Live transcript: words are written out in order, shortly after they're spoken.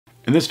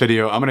In this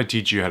video, I'm going to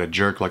teach you how to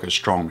jerk like a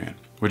strongman,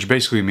 which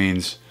basically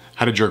means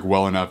how to jerk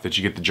well enough that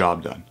you get the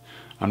job done.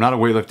 I'm not a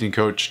weightlifting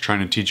coach trying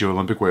to teach you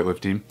Olympic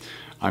weightlifting.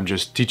 I'm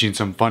just teaching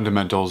some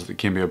fundamentals that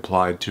can be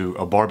applied to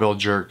a barbell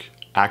jerk,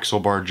 axle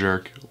bar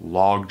jerk,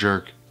 log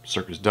jerk,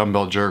 circus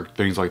dumbbell jerk,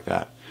 things like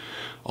that.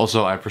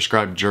 Also, I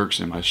prescribe jerks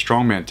in my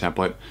Strongman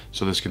template,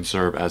 so this can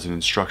serve as an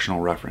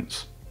instructional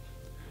reference.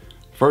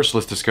 First,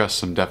 let's discuss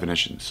some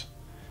definitions.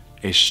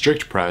 A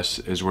strict press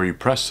is where you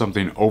press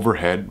something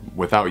overhead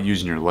without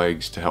using your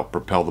legs to help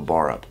propel the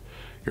bar up.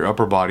 Your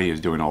upper body is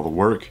doing all the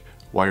work,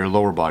 while your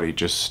lower body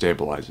just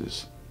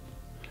stabilizes.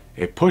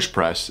 A push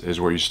press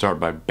is where you start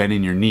by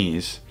bending your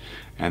knees,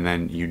 and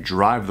then you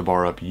drive the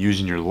bar up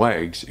using your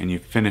legs, and you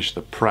finish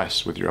the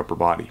press with your upper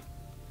body.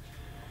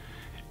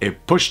 A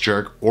push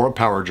jerk or a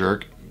power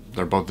jerk,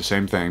 they're both the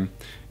same thing,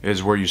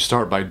 is where you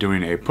start by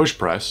doing a push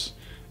press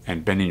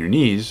and bending your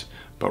knees,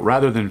 but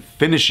rather than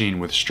finishing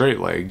with straight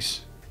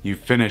legs, you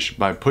finish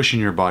by pushing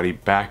your body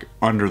back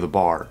under the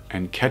bar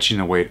and catching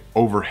the weight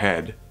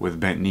overhead with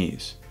bent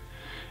knees.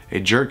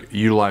 A jerk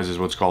utilizes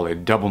what's called a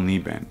double knee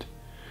bend.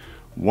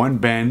 One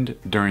bend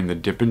during the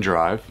dip and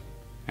drive,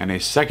 and a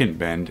second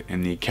bend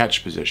in the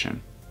catch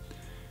position.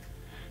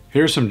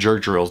 Here are some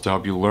jerk drills to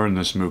help you learn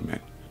this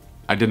movement.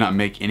 I did not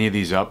make any of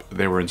these up,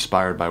 they were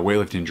inspired by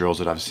weightlifting drills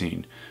that I've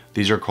seen.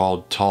 These are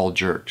called tall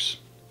jerks.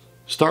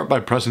 Start by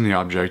pressing the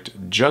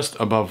object just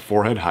above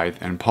forehead height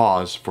and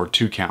pause for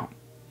 2 count.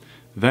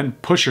 Then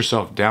push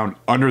yourself down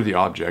under the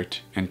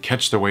object and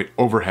catch the weight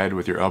overhead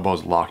with your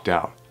elbows locked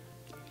out.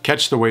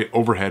 Catch the weight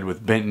overhead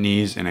with bent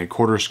knees in a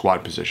quarter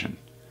squat position.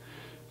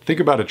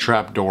 Think about a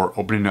trap door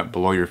opening up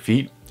below your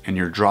feet and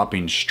you're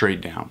dropping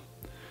straight down.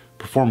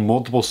 Perform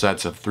multiple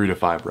sets of 3 to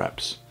 5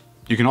 reps.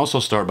 You can also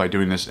start by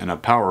doing this in a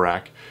power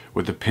rack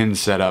with the pin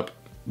set up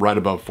right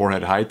above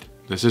forehead height.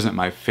 This isn't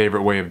my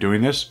favorite way of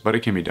doing this, but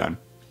it can be done.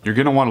 You're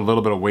going to want a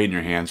little bit of weight in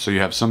your hands so you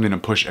have something to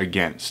push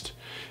against.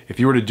 If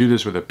you were to do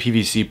this with a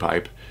PVC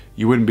pipe,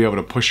 you wouldn't be able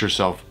to push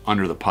yourself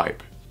under the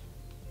pipe.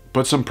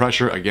 Put some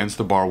pressure against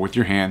the bar with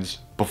your hands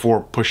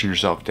before pushing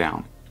yourself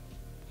down.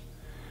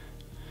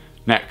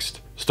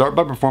 Next, start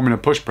by performing a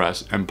push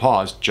press and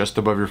pause just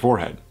above your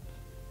forehead.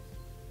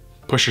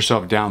 Push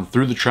yourself down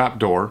through the trap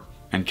door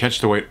and catch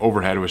the weight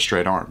overhead with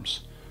straight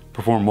arms.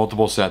 Perform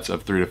multiple sets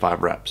of 3 to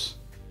 5 reps.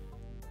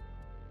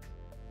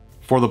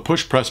 For the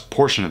push press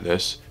portion of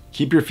this,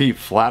 keep your feet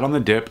flat on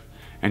the dip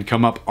and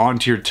come up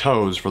onto your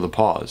toes for the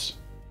pause.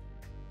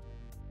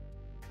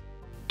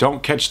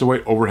 Don't catch the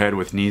weight overhead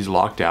with knees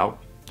locked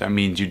out. That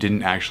means you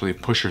didn't actually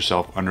push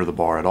yourself under the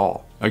bar at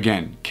all.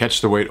 Again,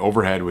 catch the weight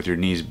overhead with your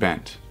knees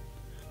bent.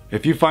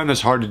 If you find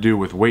this hard to do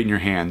with weight in your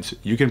hands,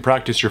 you can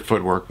practice your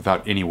footwork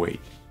without any weight.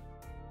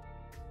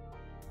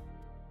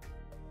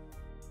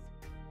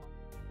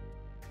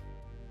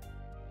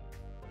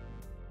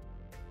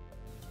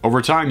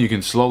 Over time, you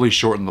can slowly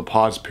shorten the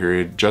pause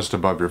period just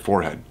above your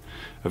forehead,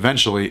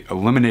 eventually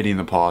eliminating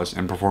the pause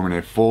and performing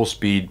a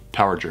full-speed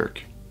power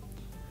jerk.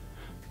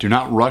 Do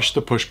not rush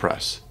the push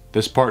press.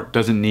 This part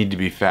doesn't need to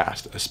be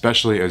fast,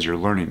 especially as you're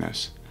learning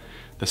this.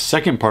 The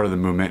second part of the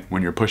movement,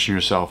 when you're pushing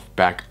yourself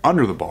back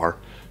under the bar,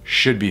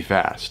 should be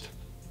fast.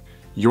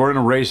 You're in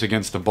a race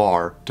against the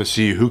bar to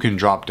see who can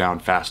drop down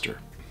faster.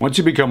 Once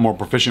you become more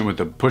proficient with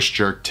the push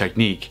jerk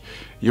technique,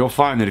 you'll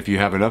find that if you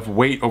have enough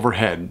weight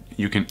overhead,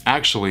 you can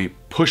actually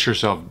push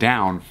yourself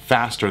down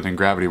faster than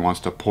gravity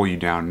wants to pull you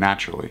down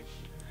naturally.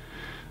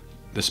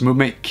 This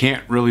movement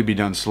can't really be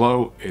done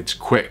slow, it's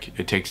quick.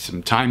 It takes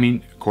some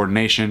timing,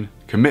 coordination,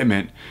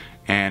 commitment,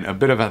 and a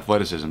bit of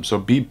athleticism, so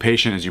be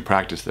patient as you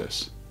practice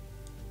this.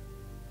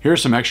 Here are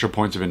some extra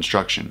points of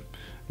instruction.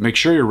 Make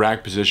sure your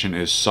rack position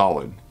is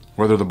solid.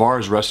 Whether the bar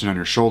is resting on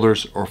your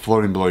shoulders or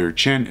floating below your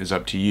chin is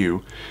up to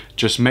you.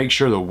 Just make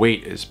sure the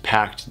weight is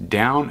packed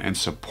down and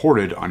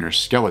supported on your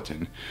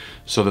skeleton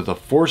so that the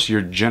force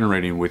you're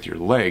generating with your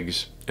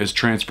legs is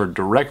transferred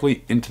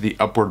directly into the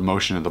upward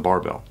motion of the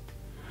barbell.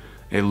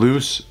 A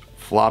loose,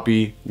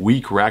 floppy,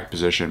 weak rack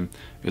position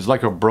is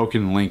like a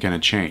broken link in a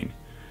chain.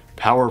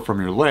 Power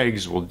from your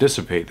legs will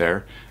dissipate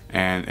there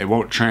and it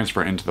won't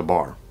transfer into the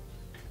bar.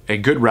 A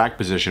good rack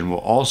position will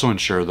also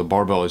ensure the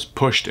barbell is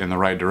pushed in the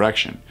right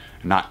direction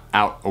and not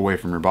out away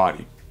from your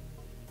body.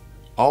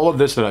 All of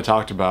this that I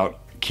talked about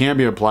can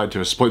be applied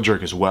to a split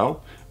jerk as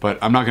well, but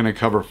I'm not going to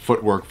cover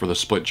footwork for the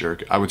split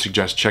jerk. I would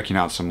suggest checking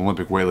out some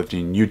Olympic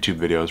weightlifting YouTube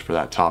videos for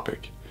that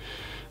topic.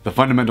 The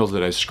fundamentals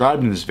that I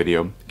described in this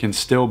video can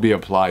still be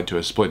applied to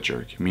a split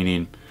jerk,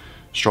 meaning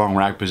strong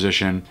rack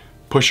position,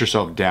 push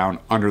yourself down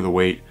under the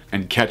weight,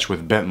 and catch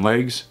with bent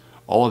legs.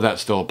 All of that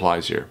still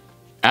applies here.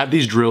 Add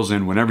these drills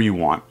in whenever you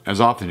want, as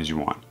often as you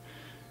want.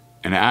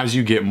 And as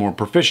you get more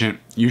proficient,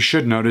 you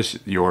should notice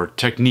your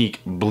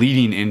technique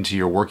bleeding into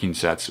your working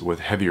sets with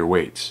heavier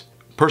weights.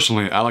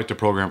 Personally, I like to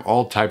program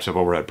all types of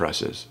overhead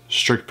presses: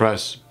 strict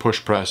press,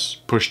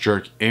 push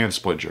jerk, and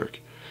split jerk.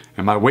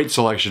 And my weight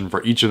selection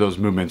for each of those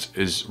movements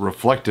is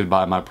reflected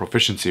by my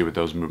proficiency with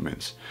those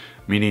movements.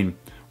 Meaning,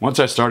 once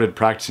I started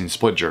practicing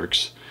split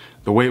jerks,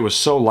 The weight was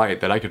so light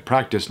that I could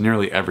practice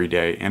nearly every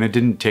day and it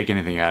didn't take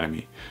anything out of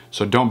me.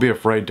 So don't be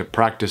afraid to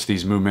practice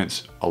these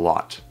movements a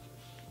lot.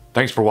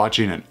 Thanks for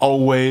watching, and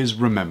always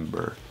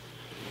remember,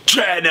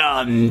 tread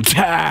on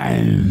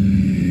time!